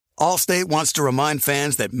Allstate wants to remind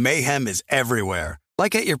fans that mayhem is everywhere,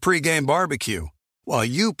 like at your pregame barbecue. While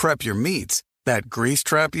you prep your meats, that grease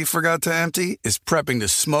trap you forgot to empty is prepping to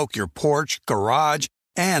smoke your porch, garage,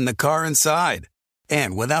 and the car inside.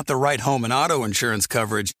 And without the right home and auto insurance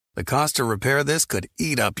coverage, the cost to repair this could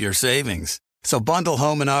eat up your savings. So bundle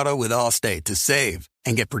home and auto with Allstate to save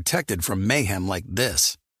and get protected from mayhem like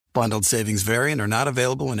this. Bundled savings vary and are not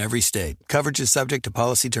available in every state. Coverage is subject to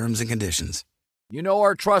policy terms and conditions. You know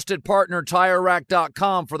our trusted partner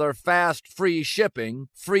TireRack.com for their fast, free shipping,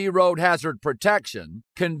 free road hazard protection,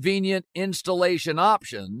 convenient installation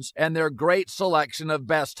options, and their great selection of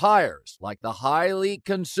best tires, like the highly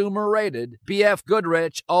consumer-rated BF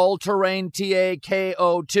Goodrich All-Terrain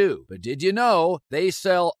TAKO2. But did you know they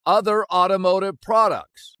sell other automotive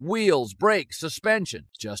products? Wheels, brakes, suspension,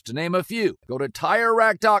 just to name a few. Go to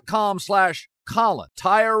TireRack.com/Colin.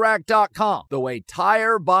 TireRack.com, the way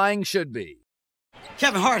tire buying should be.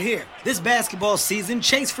 Kevin Hart here. This basketball season,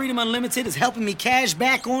 Chase Freedom Unlimited is helping me cash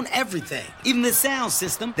back on everything, even the sound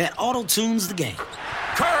system that auto-tunes the game.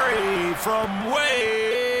 Curry from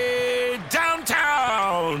way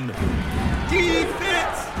downtown.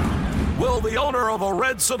 Defense! Will the owner of a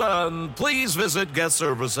red sedan please visit guest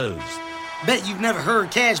services? Bet you've never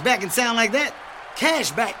heard cash back and sound like that.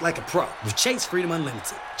 Cash back like a pro with Chase Freedom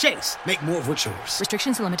Unlimited. Chase, make more of what's yours.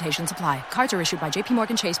 Restrictions and limitations apply. Cards are issued by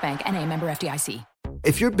JPMorgan Chase Bank and a member FDIC.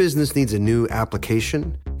 If your business needs a new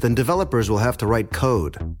application, then developers will have to write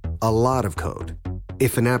code. A lot of code.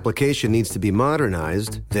 If an application needs to be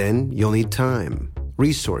modernized, then you'll need time,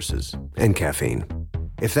 resources, and caffeine.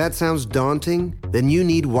 If that sounds daunting, then you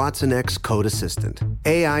need Watson X Code Assistant.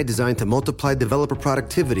 AI designed to multiply developer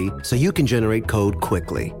productivity so you can generate code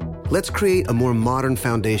quickly. Let's create a more modern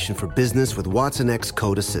foundation for business with Watson X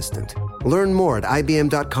Code Assistant. Learn more at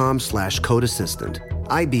ibm.com/code assistant.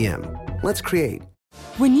 IBM. Let's create.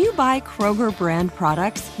 When you buy Kroger brand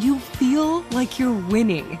products, you feel like you're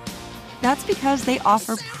winning. That's because they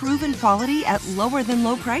offer proven quality at lower than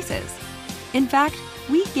low prices. In fact,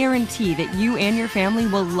 we guarantee that you and your family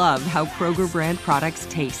will love how Kroger brand products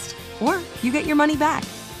taste, or you get your money back.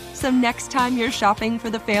 So next time you're shopping for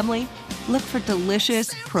the family, look for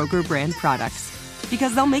delicious Kroger brand products,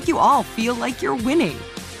 because they'll make you all feel like you're winning.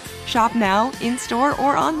 Shop now, in-store,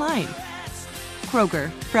 or online. Kroger,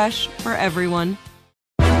 fresh for everyone.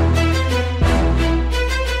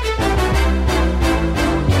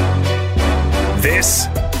 This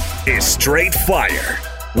is Straight Fire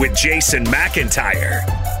with Jason McIntyre.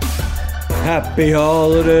 Happy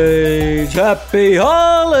holidays, happy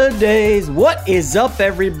holidays. What is up,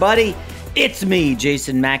 everybody? It's me,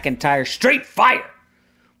 Jason McIntyre, Straight Fire.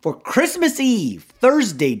 For Christmas Eve,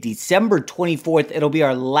 Thursday, December 24th, it'll be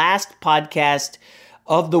our last podcast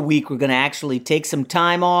of the week. We're going to actually take some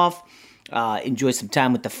time off, enjoy some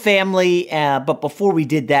time with the family. But before we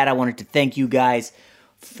did that, I wanted to thank you guys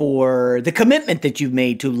for the commitment that you've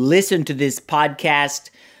made to listen to this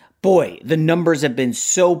podcast. Boy, the numbers have been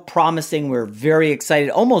so promising. We're very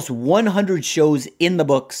excited. Almost 100 shows in the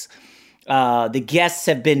books. The guests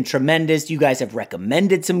have been tremendous. You guys have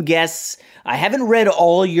recommended some guests. I haven't read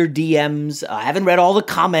all your DMs. I haven't read all the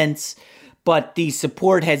comments, but the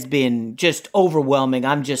support has been just overwhelming.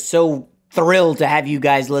 I'm just so thrilled to have you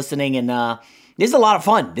guys listening, and this is a lot of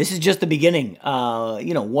fun. This is just the beginning.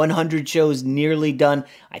 100 shows nearly done.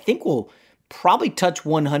 I think we'll probably touch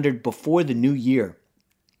 100 before the new year.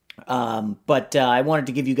 But I wanted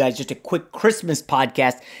to give you guys just a quick Christmas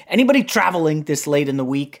podcast. Anybody traveling this late in the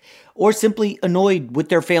week or simply annoyed with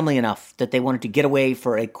their family enough that they wanted to get away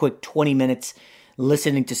for a quick 20 minutes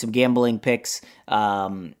listening to some gambling picks.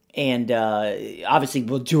 And obviously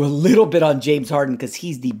we'll do a little bit on James Harden because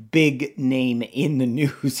he's the big name in the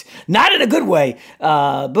news. Not in a good way,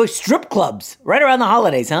 but strip clubs right around the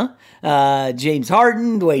holidays, huh? James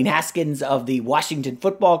Harden, Dwayne Haskins of the Washington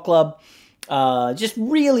Football Club. Just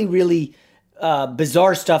really, really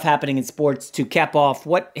bizarre stuff happening in sports to cap off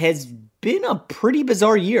what has been a pretty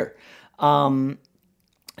bizarre year. And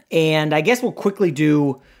I guess we'll quickly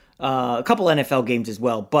do a couple NFL games as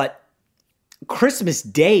well. But Christmas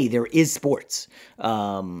Day, there is sports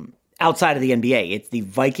outside of the NBA. It's the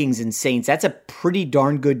Vikings and Saints. That's a pretty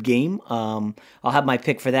darn good game. I'll have my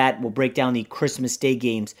pick for that. We'll break down the Christmas Day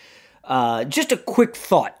games. Just a quick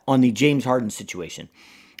thought on the James Harden situation.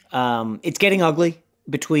 It's getting ugly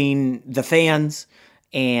between the fans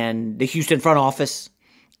and the Houston front office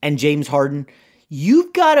and James Harden.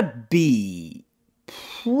 You've got to be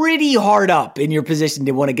pretty hard up in your position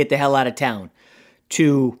to want to get the hell out of town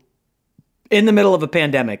to, in the middle of a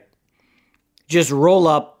pandemic, just roll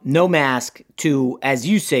up, no mask, to, as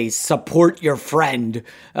you say, support your friend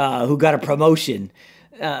who got a promotion.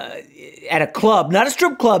 at a club, not a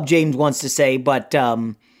strip club, James wants to say, but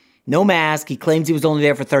no mask. He claims he was only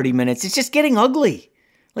there for 30 minutes. It's just getting ugly.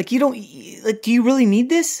 Do you really need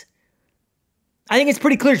this? I think it's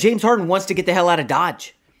pretty clear James Harden wants to get the hell out of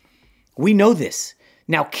Dodge. We know this.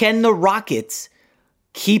 Now, can the Rockets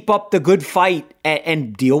keep up the good fight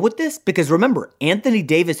and deal with this? Because remember, Anthony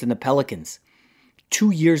Davis and the Pelicans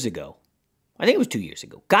 2 years ago, I think it was 2 years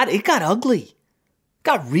ago, it got ugly.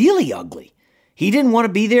 Got really ugly. He didn't want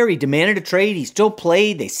to be there. He demanded a trade. He still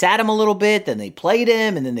played. They sat him a little bit. Then they played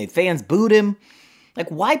him. And then the fans booed him.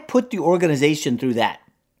 Why put the organization through that?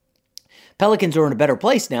 Pelicans are in a better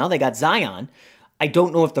place now. They got Zion. I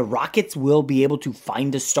don't know if the Rockets will be able to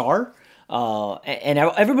find a star. And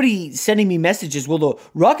everybody sending me messages, well, the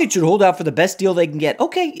Rockets should hold out for the best deal they can get.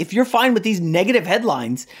 Okay, if you're fine with these negative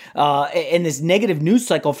headlines and this negative news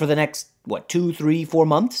cycle for the next, 2, 3, 4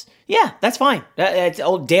 months? Yeah, that's fine. It's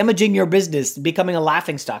damaging your business, becoming a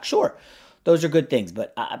laughingstock. Sure, those are good things.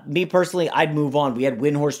 But me personally, I'd move on. We had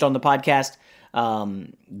Windhorst on the podcast.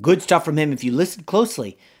 Good stuff from him. If you listen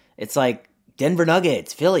closely, it's like Denver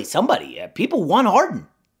Nuggets, Philly, somebody. People want Harden.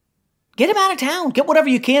 Get him out of town. Get whatever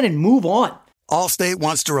you can and move on. Allstate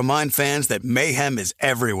wants to remind fans that mayhem is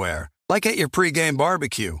everywhere, like at your pregame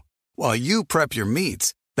barbecue. While you prep your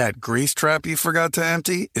meats, that grease trap you forgot to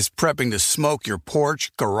empty is prepping to smoke your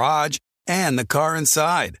porch, garage, and the car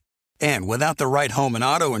inside. And without the right home and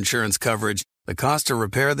auto insurance coverage, the cost to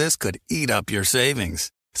repair this could eat up your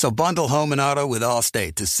savings. So bundle home and auto with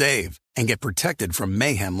Allstate to save and get protected from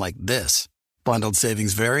mayhem like this. Bundled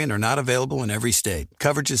savings vary and are not available in every state.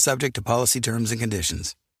 Coverage is subject to policy terms and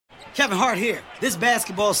conditions. Kevin Hart here. This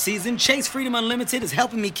basketball season, Chase Freedom Unlimited is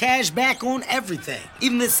helping me cash back on everything,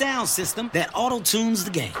 even the sound system that auto-tunes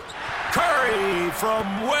the game. Curry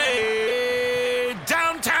from way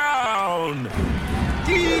downtown.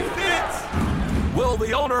 Defense! Will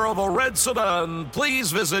the owner of a red sedan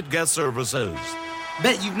please visit guest services?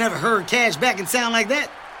 Bet you've never heard cash back and sound like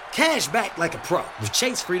that. Cash back like a pro with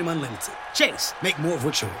Chase Freedom Unlimited. Chase, make more of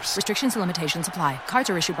what's yours. Restrictions and limitations apply. Cards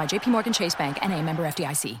are issued by JP Morgan Chase Bank, N.A., member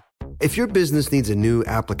FDIC. If your business needs a new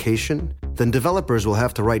application, then developers will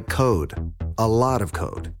have to write code. A lot of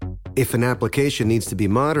code. If an application needs to be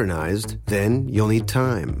modernized, then you'll need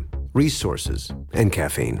time, resources, and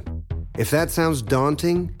caffeine. If that sounds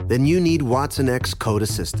daunting, then you need Watson X Code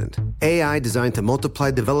Assistant. AI designed to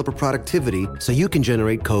multiply developer productivity so you can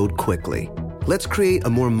generate code quickly. Let's create a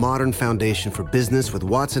more modern foundation for business with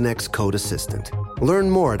Watson X Code Assistant. Learn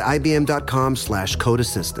more at ibm.com/code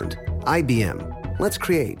assistant. IBM. Let's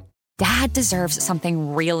create. Dad deserves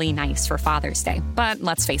something really nice for Father's Day. But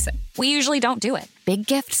let's face it, we usually don't do it. Big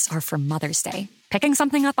gifts are for Mother's Day. Picking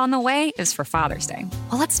something up on the way is for Father's Day.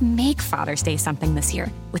 Well, let's make Father's Day something this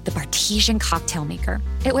year with the Bartesian Cocktail Maker.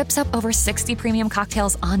 It whips up over 60 premium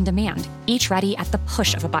cocktails on demand, each ready at the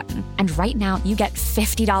push of a button. And right now, you get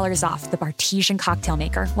 $50 off the Bartesian Cocktail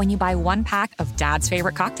Maker when you buy one pack of Dad's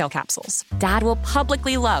favorite cocktail capsules. Dad will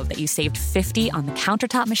publicly love that you saved $50 on the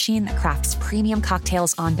countertop machine that crafts premium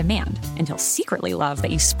cocktails on demand. And he'll secretly love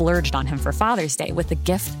that you splurged on him for Father's Day with the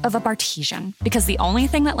gift of a Bartesian. Because the only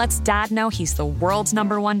thing that lets Dad know he's the world's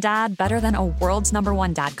 #1 dad better than a world's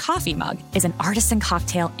 #1 dad coffee mug is an artisan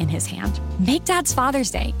cocktail in his hand. Make Dad's Father's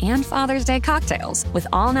Day and Father's Day cocktails with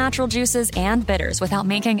all natural juices and bitters without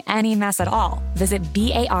making any mess at all. Visit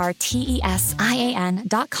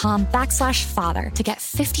BARTESIAN.com/father to get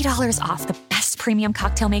 $50 off the best premium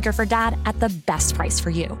cocktail maker for Dad at the best price for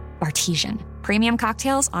you. Bartesian. Premium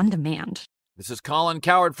cocktails on demand. This is Colin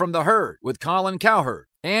Cowherd from The Herd with Colin Cowherd.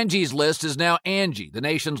 Angie's List is now Angie, the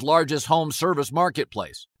nation's largest home service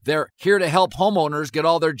marketplace. They're here to help homeowners get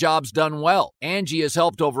all their jobs done well. Angie has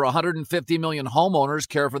helped over 150 million homeowners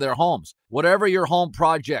care for their homes. Whatever your home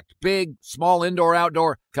project, big, small, indoor,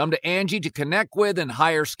 outdoor, come to Angie to connect with and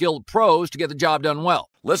hire skilled pros to get the job done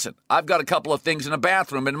well. Listen, I've got a couple of things in a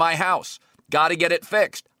bathroom in my house. Got to get it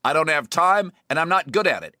fixed. I don't have time, and I'm not good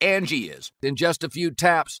at it. Angie is. In just a few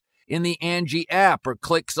taps, in the Angie app or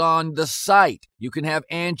clicks on the site, you can have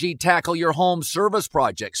Angie tackle your home service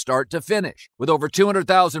project start to finish. With over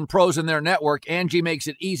 200,000 pros in their network, Angie makes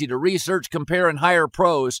it easy to research, compare, and hire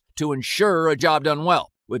pros to ensure a job done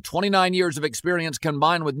well. With 29 years of experience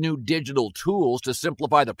combined with new digital tools to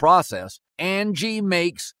simplify the process, Angie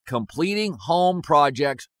makes completing home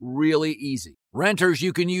projects really easy. Renters,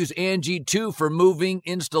 you can use Angie too for moving,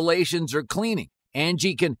 installations, or cleaning.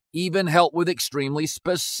 Angie can even help with extremely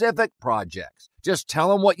specific projects. Just tell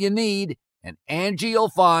them what you need, and Angie will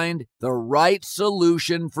find the right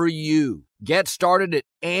solution for you. Get started at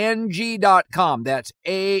Angie.com. That's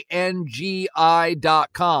ANGI.com,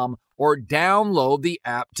 or download the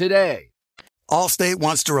app today. Allstate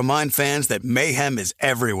wants to remind fans that mayhem is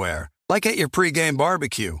everywhere, like at your pregame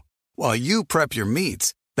barbecue. While you prep your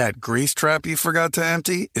meats, that grease trap you forgot to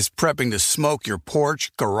empty is prepping to smoke your porch,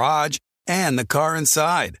 garage, and the car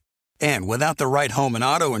inside. And without the right home and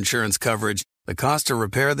auto insurance coverage, the cost to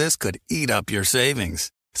repair this could eat up your savings.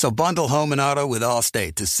 So bundle home and auto with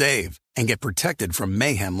Allstate to save and get protected from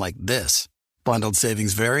mayhem like this. Bundled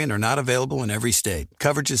savings vary and are not available in every state.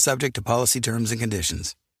 Coverage is subject to policy terms and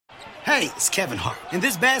conditions. Hey, it's Kevin Hart. In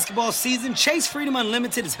this basketball season, Chase Freedom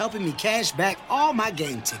Unlimited is helping me cash back all my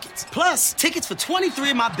game tickets. Plus, tickets for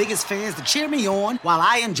 23 of my biggest fans to cheer me on while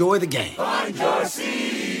I enjoy the game. Find your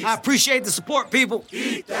seats. I appreciate the support, people.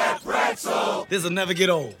 Eat that pretzel. This'll never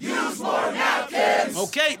get old. Use more napkins.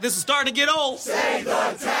 Okay, this is starting to get old. Say the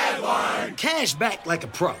tagline. Cash back like a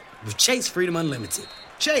pro with Chase Freedom Unlimited.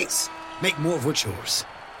 Chase, make more of what's yours.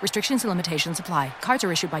 Restrictions and limitations apply. Cards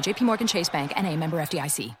are issued by JP Morgan Chase Bank, N.A., member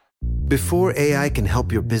FDIC. Before AI can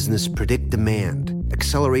help your business predict demand,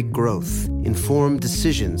 accelerate growth, inform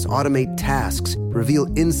decisions, automate tasks, reveal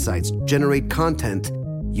insights, generate content,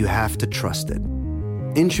 you have to trust it.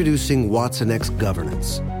 Introducing watsonx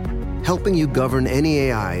Governance, helping you govern any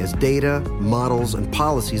AI as data, models, and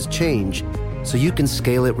policies change so you can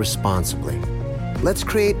scale it responsibly. Let's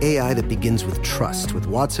create AI that begins with trust with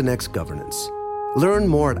watsonx Governance. Learn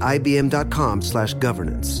more at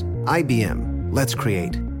ibm.com/governance. IBM, let's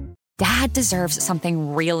create. Dad deserves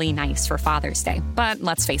something really nice for Father's Day, but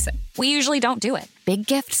let's face it, we usually don't do it. Big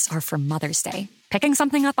gifts are for Mother's Day. Picking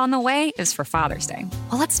something up on the way is for Father's Day.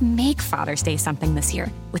 Well, let's make Father's Day something this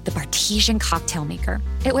year with the Bartesian Cocktail Maker.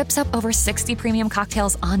 It whips up over 60 premium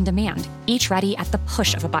cocktails on demand, each ready at the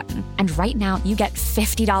push of a button. And right now, you get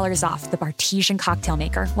 $50 off the Bartesian Cocktail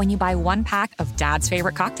Maker when you buy one pack of Dad's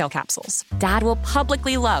favorite cocktail capsules. Dad will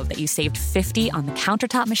publicly love that you saved $50 on the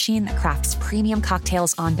countertop machine that crafts premium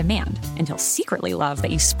cocktails on demand. And he'll secretly love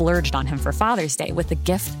that you splurged on him for Father's Day with the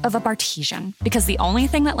gift of a Bartesian. Because the only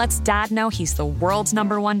thing that lets Dad know he's the world's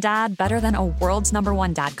 #1 dad better than a world's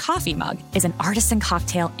 #1 dad coffee mug is an artisan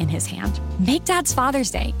cocktail in his hand. Make Dad's Father's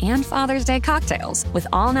Day and Father's Day cocktails with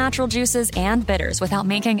all natural juices and bitters without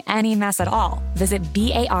making any mess at all. Visit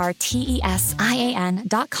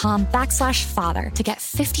BARTESIAN.com/father to get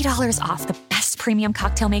 $50 off the best premium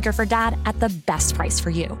cocktail maker for Dad at the best price for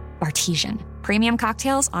you. Bartesian. Premium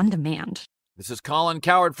cocktails on demand. This is Colin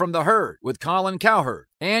Cowherd from The Herd with Colin Cowherd.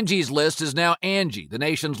 Angie's List is now Angie, the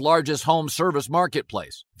nation's largest home service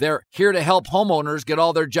marketplace. They're here to help homeowners get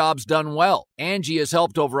all their jobs done well. Angie has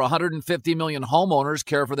helped over 150 million homeowners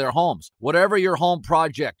care for their homes. Whatever your home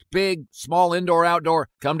project, big, small, indoor, outdoor,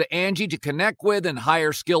 come to Angie to connect with and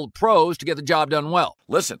hire skilled pros to get the job done well.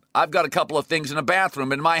 Listen, I've got a couple of things in a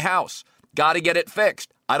bathroom in my house. Got to get it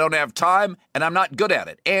fixed. I don't have time, and I'm not good at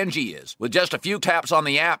it. Angie is. With just a few taps on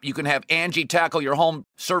the app, you can have Angie tackle your home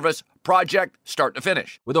service project start to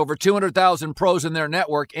finish. With over 200,000 pros in their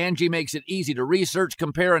network, Angie makes it easy to research,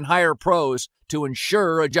 compare, and hire pros to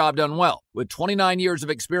ensure a job done well. With 29 years of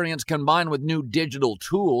experience combined with new digital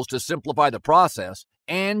tools to simplify the process,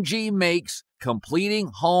 Angie makes completing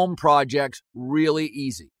home projects really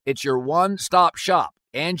easy. It's your one-stop shop.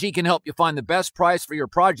 Angie can help you find the best price for your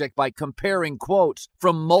project by comparing quotes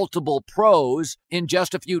from multiple pros in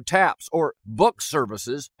just a few taps, or book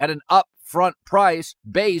services at an upfront price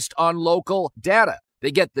based on local data.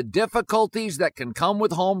 They get the difficulties that can come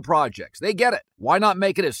with home projects. They get it. Why not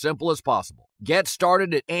make it as simple as possible? Get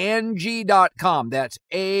started at Angie.com. That's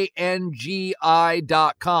ANGI.com,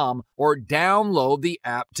 or download the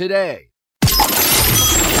app today.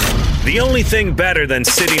 The only thing better than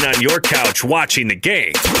sitting on your couch watching the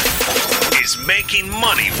game is making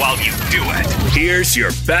money while you do it. Here's your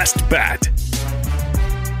best bet.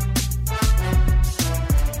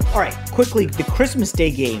 All right, quickly, the Christmas Day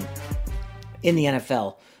game in the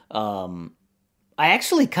NFL. I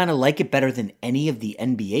actually kind of like it better than any of the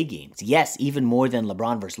NBA games. Yes, even more than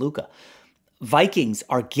LeBron versus Luka. Vikings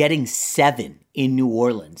are getting 7 in New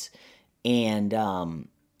Orleans. And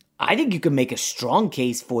I think you can make a strong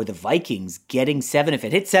case for the Vikings getting 7. If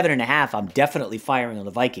it hits 7.5, I'm definitely firing on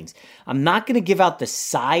the Vikings. I'm not going to give out the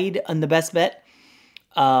side on the best bet,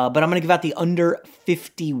 but I'm going to give out the under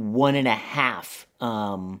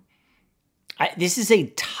 51.5. This is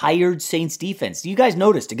a tired Saints defense. You guys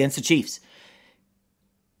noticed against the Chiefs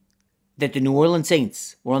that the New Orleans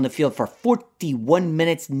Saints were on the field for 41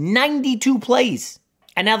 minutes, 92 plays.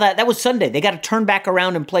 And now that was Sunday. They got to turn back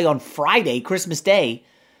around and play on Friday, Christmas Day,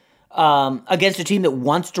 against a team that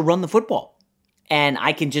wants to run the football. And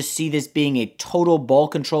I can just see this being a total ball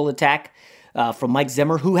control attack from Mike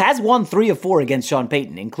Zimmer, who has won 3 of 4 against Sean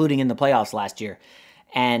Payton, including in the playoffs last year.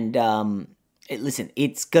 And listen,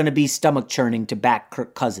 it's going to be stomach churning to back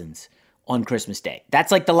Kirk Cousins on Christmas Day.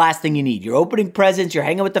 That's like the last thing you need. You're opening presents, you're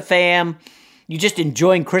hanging with the fam, you're just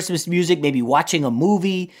enjoying Christmas music, maybe watching a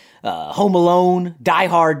movie, Home Alone, Die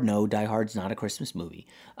Hard. No, Die Hard's not a Christmas movie.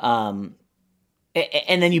 And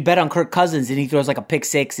then you bet on Kirk Cousins and he throws like a pick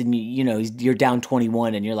six and you're down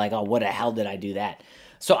 21 and you're like, oh, what the hell did I do that?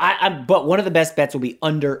 So but one of the best bets will be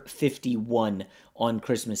under 51 on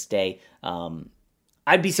Christmas Day.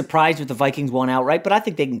 I'd be surprised if the Vikings won outright, but I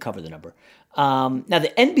think they can cover the number. Now,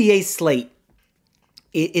 the NBA slate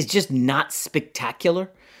is just not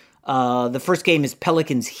spectacular. The first game is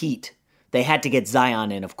Pelicans Heat. They had to get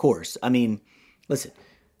Zion in, of course. I mean, listen,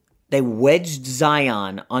 they wedged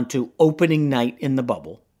Zion onto opening night in the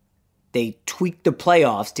bubble. They tweaked the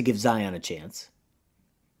playoffs to give Zion a chance.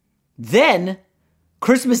 Then,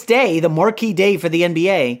 Christmas Day, the marquee day for the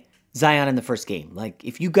NBA, Zion in the first game. Like,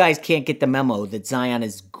 if you guys can't get the memo that Zion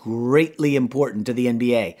is greatly important to the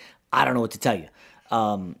NBA, I don't know what to tell you.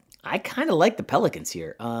 I kind of like the Pelicans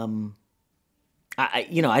here.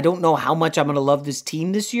 I don't know how much I'm going to love this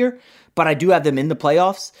team this year, but I do have them in the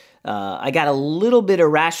playoffs. I got a little bit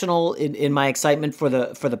irrational in my excitement for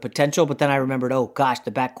the potential, but then I remembered, oh gosh,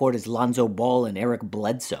 the backcourt is Lonzo Ball and Eric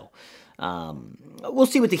Bledsoe. We'll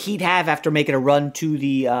see what the Heat have after making a run to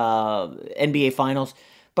the NBA Finals,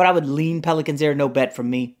 but I would lean Pelicans there, no bet from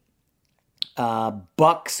me.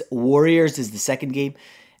 Bucks Warriors is the second game,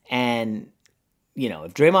 and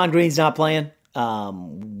if Draymond Green's not playing,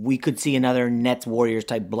 we could see another Nets Warriors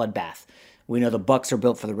type bloodbath. We know the Bucks are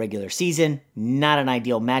built for the regular season. Not an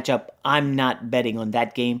ideal matchup. I'm not betting on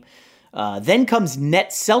that game. Then comes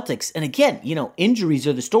Nets Celtics. And again, injuries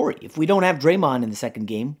are the story. If we don't have Draymond in the second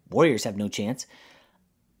game, Warriors have no chance.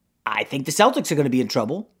 I think the Celtics are going to be in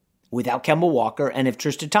trouble without Kemba Walker and if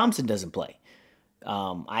Tristan Thompson doesn't play.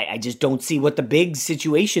 I just don't see what the big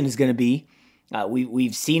situation is going to be.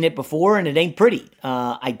 We've seen it before, and it ain't pretty.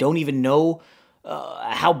 I don't even know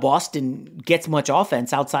how Boston gets much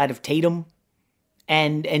offense outside of Tatum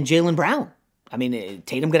and Jaylen Brown. I mean,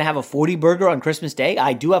 Tatum going to have a 40-burger on Christmas Day.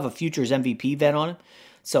 I do have a futures MVP bet on him,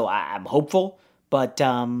 so I'm hopeful. But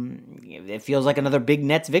it feels like another big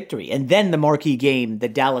Nets victory. And then the marquee game, the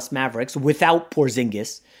Dallas Mavericks, without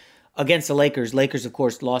Porzingis, against the Lakers. Lakers, of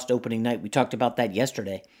course, lost opening night. We talked about that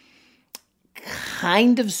yesterday.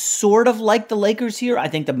 Kind of, sort of like the Lakers here. I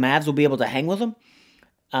think the Mavs will be able to hang with them.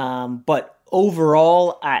 But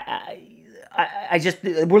overall, I just,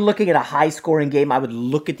 we're looking at a high-scoring game. I would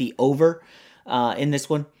look at the over in this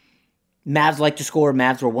one. Mavs like to score.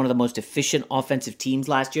 Mavs were one of the most efficient offensive teams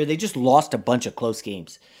last year. They just lost a bunch of close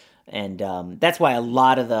games. And that's why a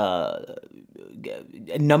lot of the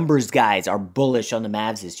numbers guys are bullish on the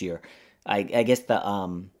Mavs this year. I guess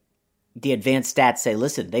the advanced stats say,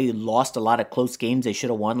 listen, they lost a lot of close games they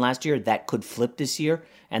should have won last year. That could flip this year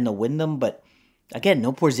and they'll win them. But again,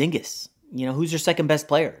 no Porzingis. Who's your second best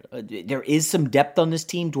player? There is some depth on this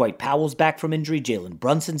team. Dwight Powell's back from injury. Jalen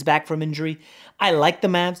Brunson's back from injury. I like the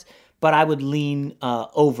Mavs, but I would lean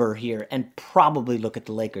over here and probably look at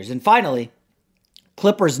the Lakers. And finally,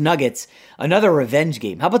 Clippers Nuggets, another revenge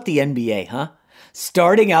game. How about the NBA, huh?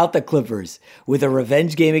 Starting out the Clippers with a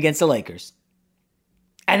revenge game against the Lakers.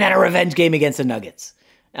 And then a revenge game against the Nuggets.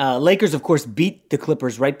 Lakers, of course, beat the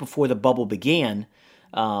Clippers right before the bubble began.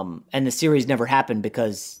 And the series never happened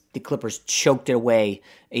because the Clippers choked away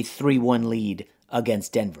a 3-1 lead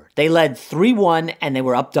against Denver. They led 3-1 and they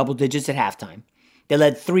were up double digits at halftime. They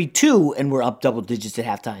led 3-2 and were up double digits at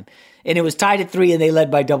halftime. And it was tied at 3 and they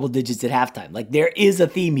led by double digits at halftime. Like, there is a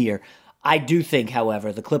theme here. I do think,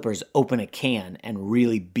 however, the Clippers open a can and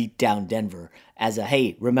really beat down Denver as a,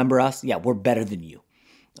 hey, remember us? Yeah, we're better than you.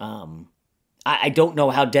 I don't know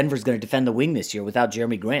how Denver's going to defend the wing this year without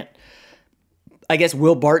Jeremy Grant. I guess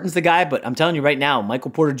Will Barton's the guy, but I'm telling you right now,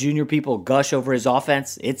 Michael Porter Jr. people gush over his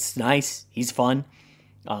offense. It's nice. He's fun.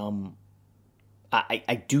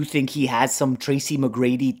 I do think he has some Tracy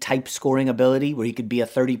McGrady type scoring ability where he could be a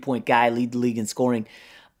 30-point guy, lead the league in scoring.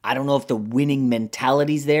 I don't know if the winning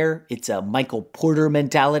mentality's there. It's a Michael Porter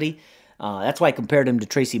mentality. That's why I compared him to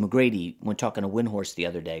Tracy McGrady when talking to Windhorst the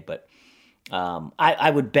other day. But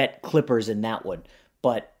I would bet Clippers in that one.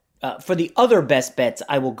 But for the other best bets,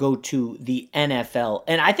 I will go to the NFL.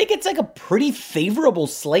 And I think it's like a pretty favorable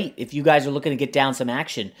slate if you guys are looking to get down some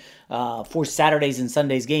action for Saturdays and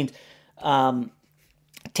Sundays games.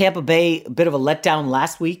 Tampa Bay, a bit of a letdown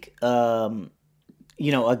last week,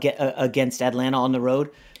 against Atlanta on the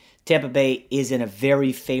road. Tampa Bay is in a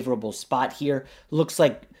very favorable spot here. Looks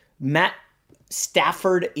like Matt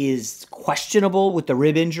Stafford is questionable with the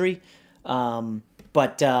rib injury.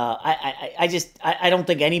 But I don't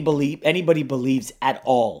think anybody believes at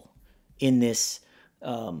all in this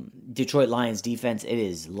Detroit Lions defense. It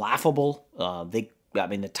is laughable. The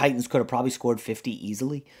Titans could have probably scored 50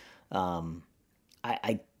 easily.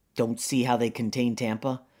 I don't see how they contain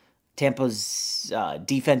Tampa. Tampa's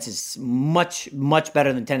defense is much, much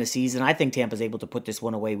better than Tennessee's, and I think Tampa's able to put this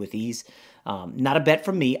one away with ease. Not a bet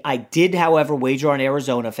from me. I did, however, wager on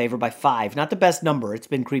Arizona, favored by 5. Not the best number. It's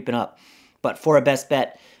been creeping up. But for a best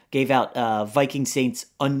bet, gave out Vikings Saints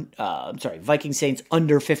under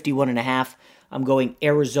 51.5. I'm going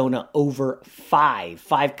Arizona over 5.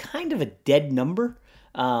 5, kind of a dead number.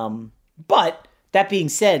 But that being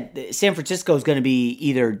said, San Francisco is going to be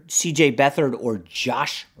either C.J. Beathard or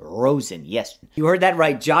Josh Rosen. Yes, you heard that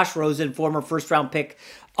right. Josh Rosen, former first-round pick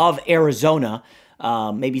of Arizona.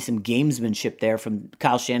 Maybe some gamesmanship there from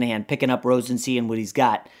Kyle Shanahan, picking up Rosen, seeing what he's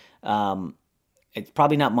got. It's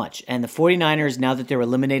probably not much. And the 49ers, now that they're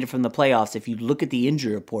eliminated from the playoffs, if you look at the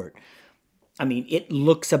injury report, I mean, it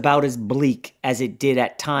looks about as bleak as it did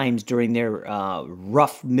at times during their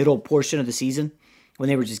rough middle portion of the season when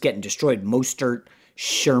they were just getting destroyed. Mostert,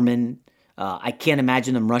 Sherman. I can't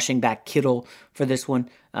imagine them rushing back Kittle for this one.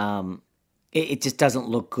 It just doesn't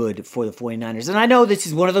look good for the 49ers. And I know this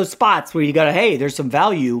is one of those spots where you got to, hey, there's some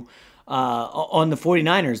value on the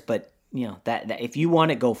 49ers, but that if you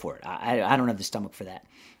want it, go for it. I don't have the stomach for that.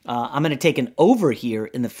 I'm going to take an over here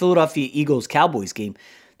in the Philadelphia Eagles-Cowboys game.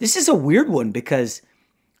 This is a weird one because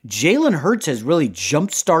Jalen Hurts has really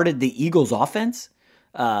jump-started the Eagles' offense.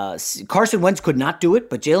 Carson Wentz could not do it,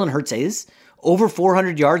 but Jalen Hurts is. Over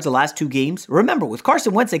 400 yards the last 2 games. Remember, with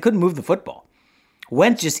Carson Wentz, they couldn't move the football.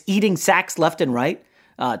 Wentz just eating sacks left and right.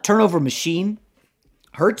 Turnover machine.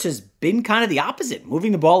 Hurts has been kind of the opposite,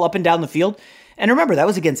 moving the ball up and down the field. And remember, that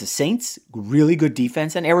was against the Saints, really good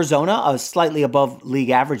defense, and Arizona, a slightly above league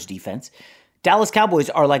average defense. Dallas Cowboys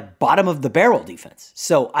are like bottom of the barrel defense.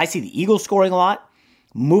 So I see the Eagles scoring a lot,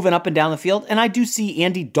 moving up and down the field, and I do see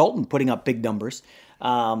Andy Dalton putting up big numbers.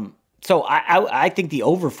 So I think the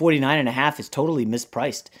over 49.5 is totally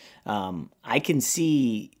mispriced. I can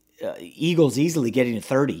see Eagles easily getting to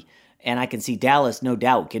 30, and I can see Dallas, no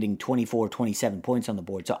doubt, getting 24, 27 points on the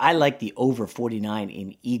board. So I like the over 49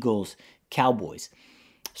 in Eagles Cowboys.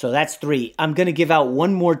 So that's 3. I'm going to give out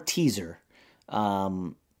one more teaser.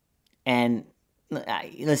 And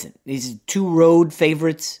listen, these are 2 road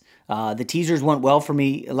favorites. The teasers went well for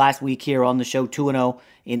me last week here on the show, 2-0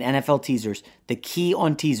 in NFL teasers. The key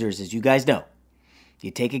on teasers, as you guys know,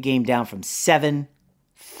 you take a game down from 7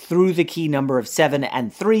 through the key number of 7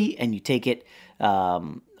 and 3, and you take it,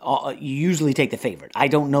 you usually take the favorite. I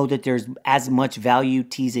don't know that there's as much value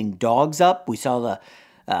teasing dogs up. We saw the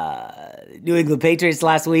New England Patriots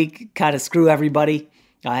last week kind of screw everybody.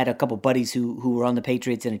 I had a couple buddies who were on the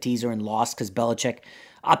Patriots in a teaser and lost because Belichick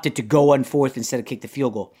opted to go on 4th instead of kick the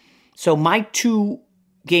field goal. So my 2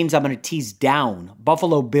 games I'm going to tease down.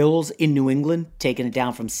 Buffalo Bills in New England, taking it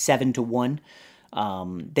down from 7 to 1.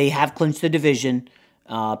 They have clinched the division.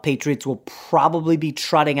 Patriots will probably be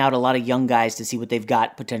trotting out a lot of young guys to see what they've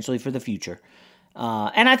got potentially for the future.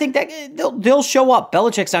 And I think that they'll show up.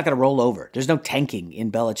 Belichick's not going to roll over. There's no tanking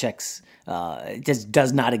in Belichick's. It just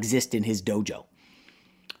does not exist in his dojo.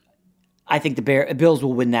 I think the Bills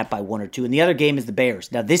will win that by 1 or 2. And the other game is the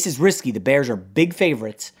Bears. Now, this is risky. The Bears are big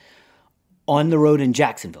favorites on the road in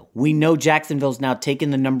Jacksonville. We know Jacksonville's now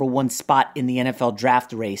taken the number 1 spot in the NFL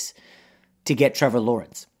draft race to get Trevor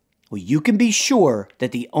Lawrence. Well, you can be sure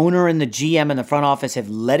that the owner and the GM and the front office have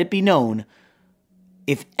let it be known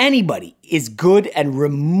if anybody is good and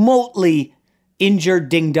remotely injured,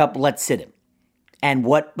 dinged up, let's sit him. And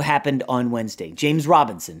what happened on Wednesday? James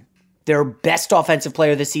Robinson, their best offensive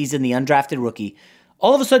player this season, the undrafted rookie,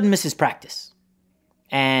 all of a sudden misses practice.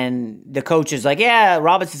 And the coach is like, yeah,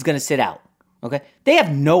 Robinson's going to sit out. Okay? They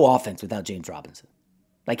have no offense without James Robinson.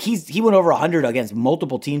 Like, he went over 100 against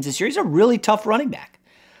multiple teams this year. He's a really tough running back.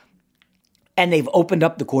 And they've opened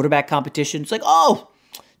up the quarterback competition. It's like, oh,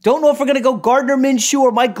 don't know if we're going to go Gardner Minshew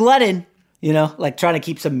or Mike Glennon. Like trying to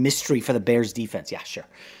keep some mystery for the Bears defense. Yeah, sure.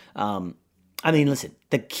 I mean, listen,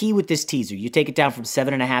 the key with this teaser, you take it down from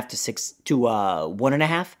 7.5 to 6 to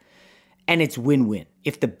 1.5, and it's win-win.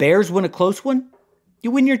 If the Bears win a close one,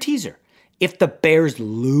 you win your teaser. If the Bears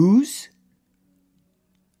lose,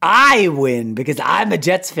 I win because I'm a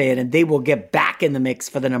Jets fan, and they will get back in the mix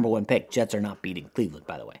for the number 1 pick. Jets are not beating Cleveland,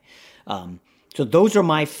 by the way. So those are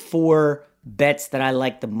my 4 bets that I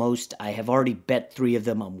like the most. I have already bet 3 of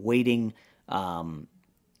them. I'm waiting,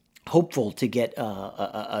 hopeful to get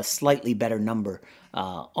a slightly better number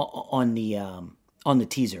on the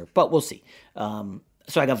teaser, but we'll see. So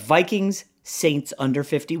I got Vikings, Saints under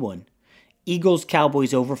 51, Eagles,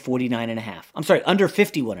 Cowboys over 49.5. I'm sorry, under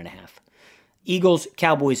 51.5. Eagles,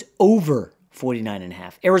 Cowboys over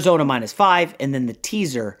 49.5. Arizona -5. And then the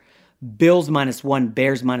teaser, Bills -1,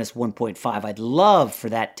 Bears -1.5. I'd love for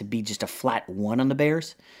that to be just a flat 1 on the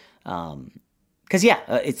Bears. Because,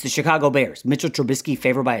 it's the Chicago Bears. Mitchell Trubisky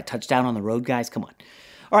favored by a touchdown on the road, guys. Come on.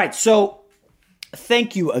 All right, so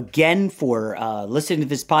thank you again for listening to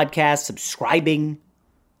this podcast, subscribing,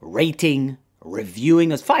 rating, reviewing.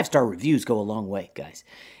 Those 5-star reviews go a long way, guys.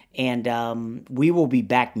 And we will be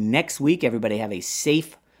back next week. Everybody have a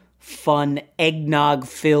safe, fun,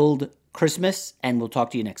 eggnog-filled Christmas, and we'll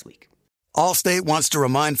talk to you next week. Allstate wants to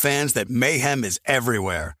remind fans that mayhem is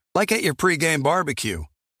everywhere, like at your pregame barbecue.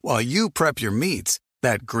 While you prep your meats,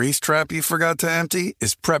 that grease trap you forgot to empty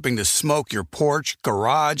is prepping to smoke your porch,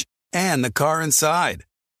 garage, and the car inside.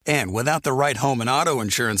 And without the right home and auto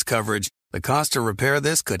insurance coverage, the cost to repair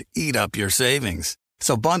this could eat up your savings.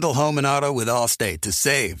 So bundle home and auto with Allstate to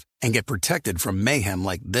save and get protected from mayhem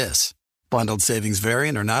like this. Bundled savings vary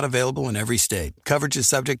and are not available in every state. Coverage is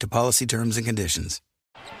subject to policy terms and conditions.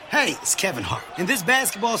 Hey, it's Kevin Hart. And this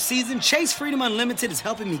basketball season, Chase Freedom Unlimited is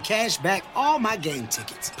helping me cash back all my game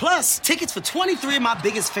tickets. Plus, tickets for 23 of my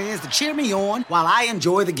biggest fans to cheer me on while I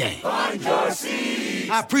enjoy the game. Find your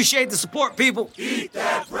seats. I appreciate the support, people. Eat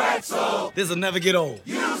that pretzel. This'll never get old.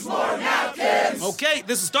 Use more napkins. Okay,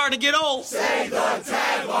 this is starting to get old. Say the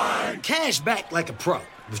tagline. Cash back like a pro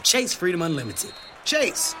with Chase Freedom Unlimited.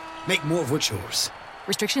 Chase, make more of what's yours.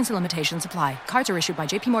 Restrictions and limitations apply. Cards are issued by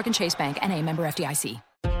JP Morgan Chase Bank, N.A. member FDIC.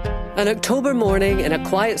 An October morning in a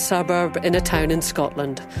quiet suburb in a town in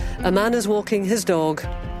Scotland. A man is walking his dog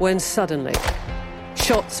when suddenly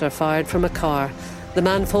shots are fired from a car. The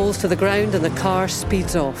man falls to the ground and the car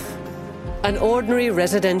speeds off. An ordinary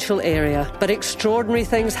residential area, but extraordinary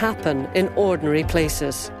things happen in ordinary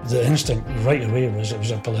places. The instinct right away was it was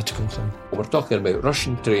a political thing. We're talking about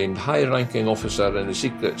Russian-trained, high-ranking officer in the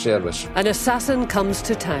Secret Service. An Assassin Comes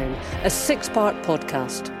to Town, a 6-part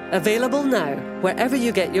podcast. Available now, wherever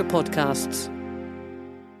you get your podcasts.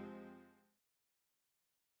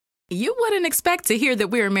 You wouldn't expect to hear that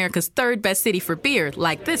we're America's 3rd best city for beer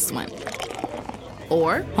like this one.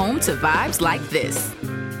 Or home to vibes like this.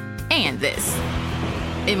 And this.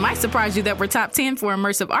 It might surprise you that we're top 10 for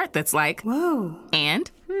immersive art that's like, whoa. And,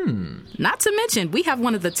 not to mention, we have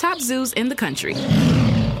one of the top zoos in the country.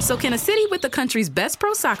 So can a city with the country's best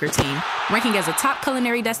pro soccer team, ranking as a top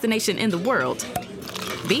culinary destination in the world,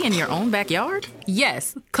 be in your own backyard?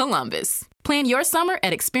 Yes, Columbus. Plan your summer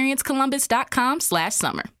at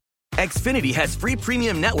experiencecolumbus.com/summer. Xfinity has free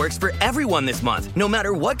premium networks for everyone this month, no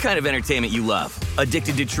matter what kind of entertainment you love.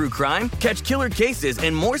 Addicted to true crime? Catch killer cases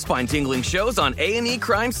and more spine-tingling shows on A&E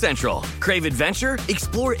Crime Central. Crave adventure?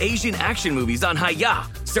 Explore Asian action movies on Hi-YAH.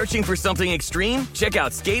 Searching for something extreme? Check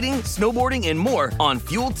out skating, snowboarding, and more on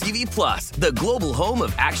Fuel TV Plus, the global home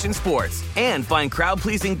of action sports. And find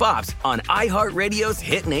crowd-pleasing bops on iHeartRadio's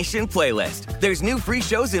Hit Nation playlist. There's new free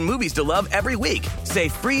shows and movies to love every week. Say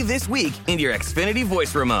free this week in your Xfinity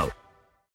voice remote.